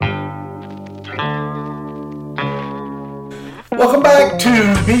Welcome back to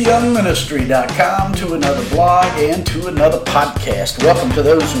BeYoungMinistry.com, to another blog and to another podcast. Welcome to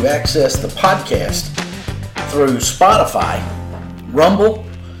those who access the podcast through Spotify, Rumble,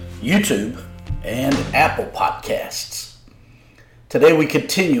 YouTube, and Apple Podcasts. Today we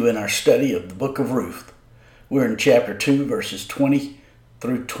continue in our study of the book of Ruth. We're in chapter 2, verses 20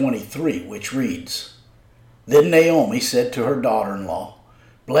 through 23, which reads, Then Naomi said to her daughter-in-law,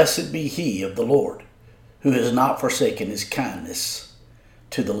 Blessed be he of the Lord, who has not forsaken his kindness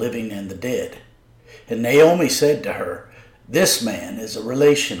to the living and the dead. And Naomi said to her, This man is a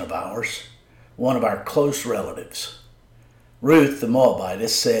relation of ours, one of our close relatives. Ruth the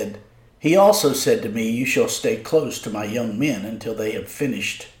Moabitess said, He also said to me, You shall stay close to my young men until they have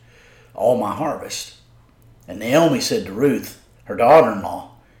finished all my harvest. And Naomi said to Ruth, her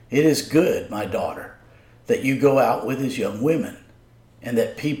daughter-in-law, It is good, my daughter, that you go out with his young women, and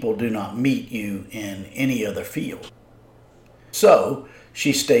that people do not meet you in any other field. So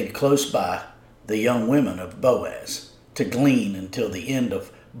she stayed close by the young women of Boaz to glean until the end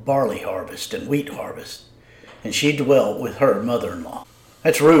of barley harvest and wheat harvest, and she dwelt with her mother-in-law.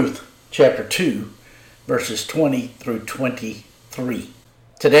 That's Ruth chapter 2, verses 20 through 23.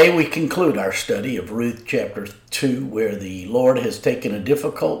 Today we conclude our study of Ruth chapter 2, where the Lord has taken a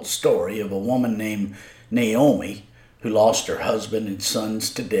difficult story of a woman named Naomi, who lost her husband and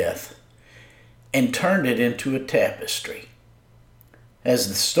sons to death, and turned it into a tapestry. As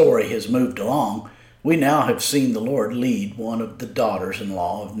the story has moved along, we now have seen the Lord lead one of the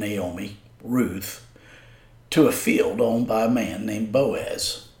daughters-in-law of Naomi, Ruth, to a field owned by a man named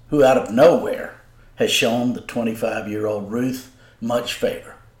Boaz, who out of nowhere has shown the 25-year-old Ruth much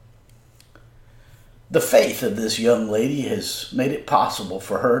favor. The faith of this young lady has made it possible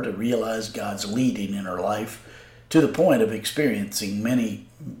for her to realize God's leading in her life to the point of experiencing many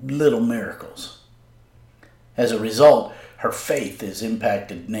little miracles. As a result, her faith has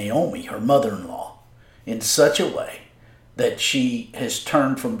impacted Naomi, her mother-in-law, in such a way that she has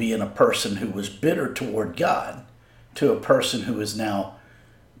turned from being a person who was bitter toward God to a person who is now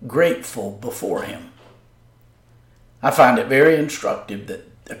grateful before him. I find it very instructive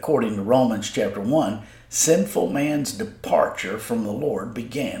that, according to Romans chapter 1, sinful man's departure from the Lord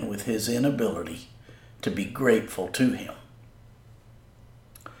began with his inability to be grateful to him.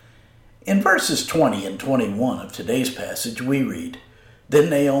 In verses 20 and 21 of today's passage, we read,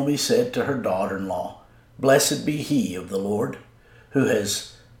 Then Naomi said to her daughter-in-law, Blessed be he of the Lord, who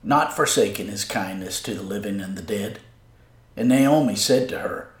has not forsaken his kindness to the living and the dead. And Naomi said to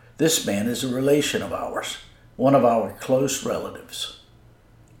her, This man is a relation of ours, one of our close relatives.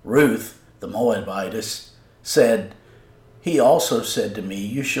 Ruth the Moabitess said, He also said to me,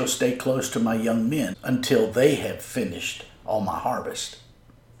 You shall stay close to my young men until they have finished all my harvest.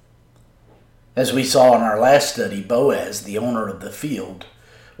 As we saw in our last study, Boaz, the owner of the field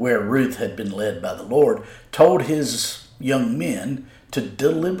where Ruth had been led by the Lord, told his young men to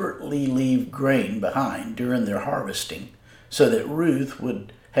deliberately leave grain behind during their harvesting so that Ruth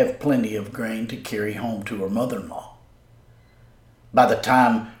would have plenty of grain to carry home to her mother-in-law. By the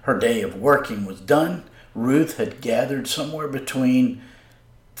time her day of working was done, Ruth had gathered somewhere between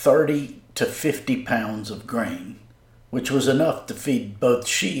 30 to 50 pounds of grain, which was enough to feed both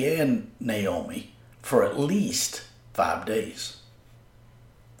she and Naomi for at least 5 days.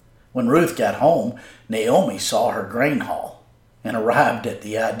 When Ruth got home, Naomi saw her grain haul and arrived at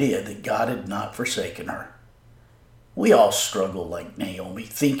the idea that God had not forsaken her. We all struggle like Naomi,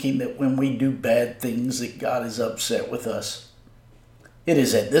 thinking that when we do bad things that God is upset with us. It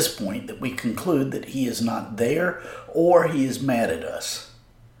is at this point that we conclude that he is not there or he is mad at us.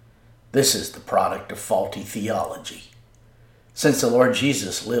 This is the product of faulty theology. Since the Lord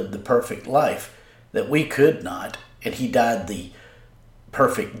Jesus lived the perfect life that we could not, and he died the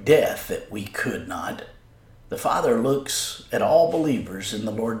perfect death that we could not, the Father looks at all believers in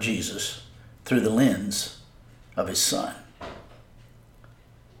the Lord Jesus through the lens of his Son.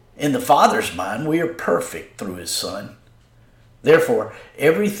 In the Father's mind, we are perfect through his Son. Therefore,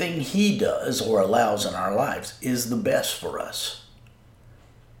 everything he does or allows in our lives is the best for us.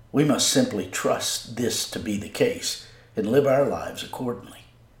 We must simply trust this to be the case and live our lives accordingly.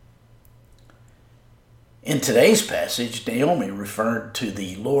 In today's passage, Naomi referred to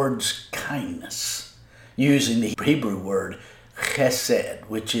the Lord's kindness using the Hebrew word chesed,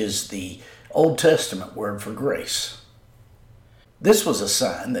 which is the Old Testament word for grace. This was a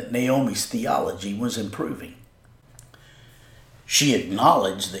sign that Naomi's theology was improving. She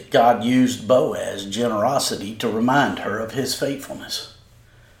acknowledged that God used Boaz's generosity to remind her of his faithfulness.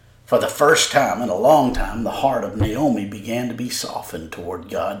 For the first time in a long time, the heart of Naomi began to be softened toward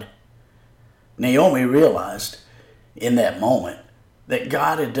God. Naomi realized in that moment that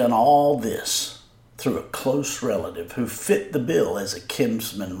God had done all this through a close relative who fit the bill as a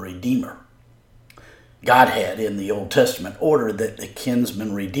kinsman redeemer. God had, in the Old Testament, ordered that the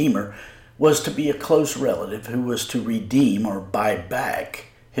kinsman redeemer was to be a close relative who was to redeem or buy back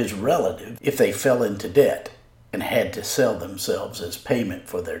his relative if they fell into debt and had to sell themselves as payment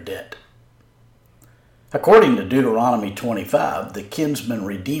for their debt. According to Deuteronomy 25, the kinsman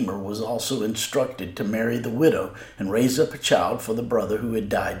redeemer was also instructed to marry the widow and raise up a child for the brother who had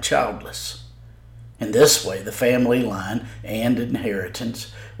died childless. In this way, the family line and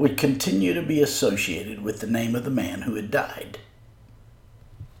inheritance would continue to be associated with the name of the man who had died.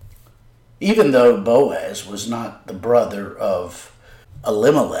 Even though Boaz was not the brother of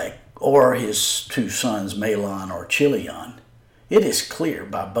Elimelech or his two sons Mahlon or Chilion, it is clear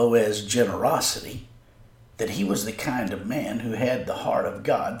by Boaz's generosity that he was the kind of man who had the heart of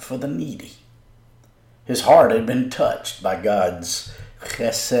God for the needy. His heart had been touched by God's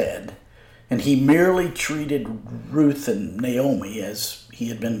chesed, and he merely treated Ruth and Naomi as he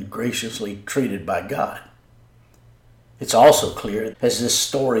had been graciously treated by God. It's also clear as this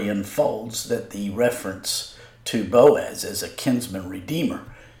story unfolds that the reference to Boaz as a kinsman redeemer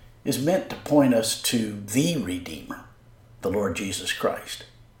is meant to point us to the Redeemer, the Lord Jesus Christ.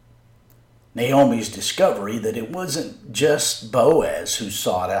 Naomi's discovery that it wasn't just Boaz who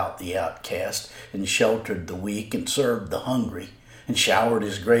sought out the outcast and sheltered the weak and served the hungry and showered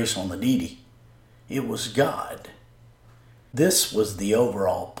his grace on the needy. It was God. This was the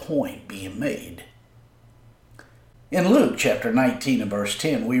overall point being made. In Luke chapter 19 and verse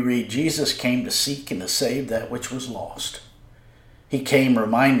 10, we read, Jesus came to seek and to save that which was lost. He came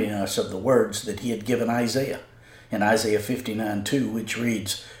reminding us of the words that he had given Isaiah in Isaiah 59:2, which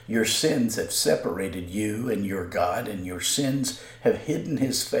reads, Your sins have separated you and your God, and your sins have hidden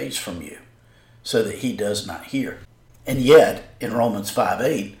his face from you, so that he does not hear. And yet, in Romans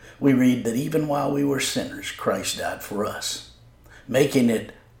 5:8, we read that even while we were sinners, Christ died for us, making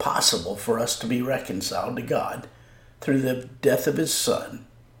it possible for us to be reconciled to God through the death of his Son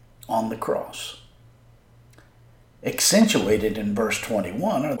on the cross. Accentuated in verse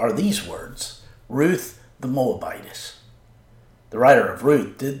 21 are these words, Ruth the Moabitess. The writer of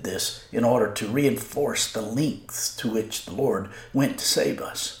Ruth did this in order to reinforce the lengths to which the Lord went to save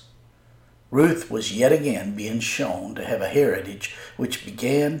us. Ruth was yet again being shown to have a heritage which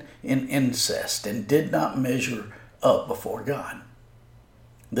began in incest and did not measure up before God.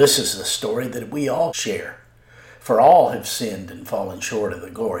 This is the story that we all share, for all have sinned and fallen short of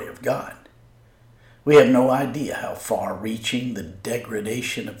the glory of God. We have no idea how far-reaching the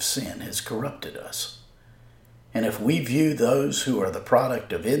degradation of sin has corrupted us. And if we view those who are the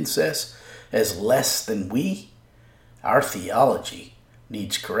product of incest as less than we, our theology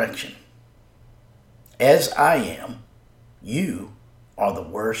needs correction. As I am, you are the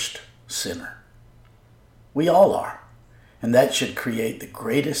worst sinner. We all are, and that should create the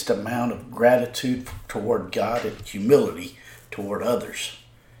greatest amount of gratitude toward God and humility toward others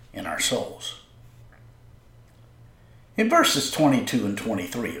in our souls. In verses 22 and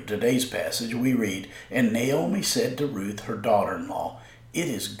 23 of today's passage, we read, And Naomi said to Ruth, her daughter-in-law, It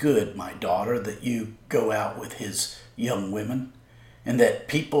is good, my daughter, that you go out with his young women, and that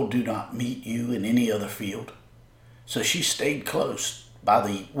people do not meet you in any other field. So she stayed close by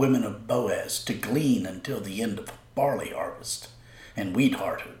the women of Boaz to glean until the end of barley harvest and wheat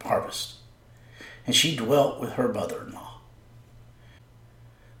harvest. And she dwelt with her mother-in-law.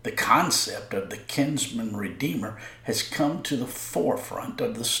 The concept of the kinsman redeemer has come to the forefront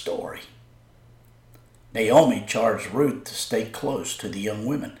of the story. Naomi charged Ruth to stay close to the young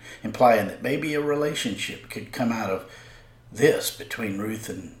women, implying that maybe a relationship could come out of this between Ruth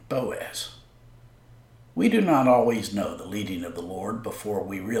and Boaz. We do not always know the leading of the Lord before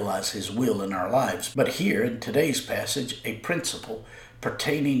we realize his will in our lives, but here in today's passage, a principle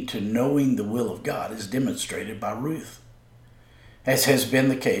pertaining to knowing the will of God is demonstrated by Ruth. As has been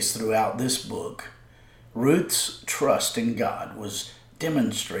the case throughout this book, Ruth's trust in God was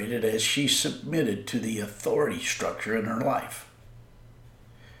demonstrated as she submitted to the authority structure in her life.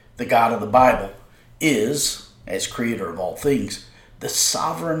 The God of the Bible is, as creator of all things, the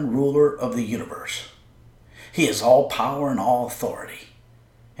sovereign ruler of the universe. He has all power and all authority,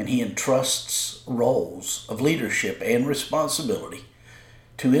 and he entrusts roles of leadership and responsibility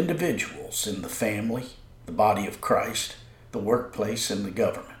to individuals in the family, the body of Christ, the workplace, and the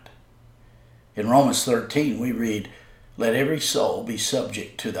government. In Romans 13, we read, Let every soul be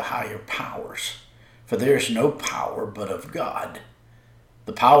subject to the higher powers, for there is no power but of God.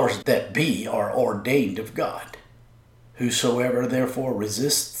 The powers that be are ordained of God. Whosoever therefore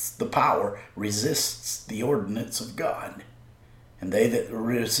resists the power resists the ordinance of God, and they that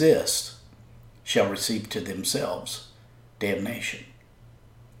resist shall receive to themselves damnation.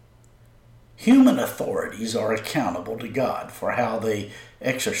 Human authorities are accountable to God for how they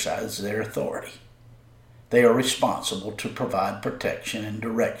exercise their authority. They are responsible to provide protection and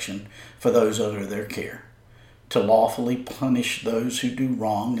direction for those under their care, to lawfully punish those who do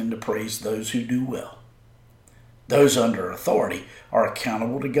wrong and to praise those who do well. Those under authority are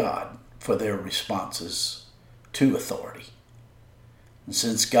accountable to God for their responses to authority. And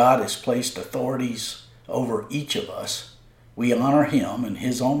since God has placed authorities over each of us, we honor Him and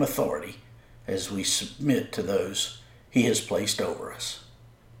His own authority as we submit to those He has placed over us.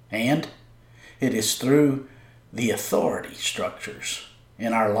 And it is through the authority structures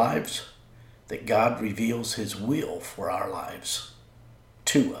in our lives that God reveals His will for our lives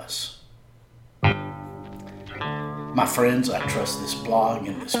to us. My friends, I trust this blog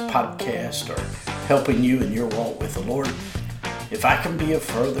and this podcast are helping you in your walk with the Lord. If I can be of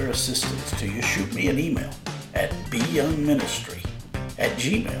further assistance to you, shoot me an email at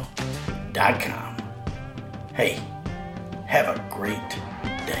beyoungministry@gmail.com. Hey, have a great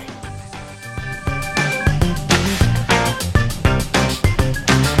day.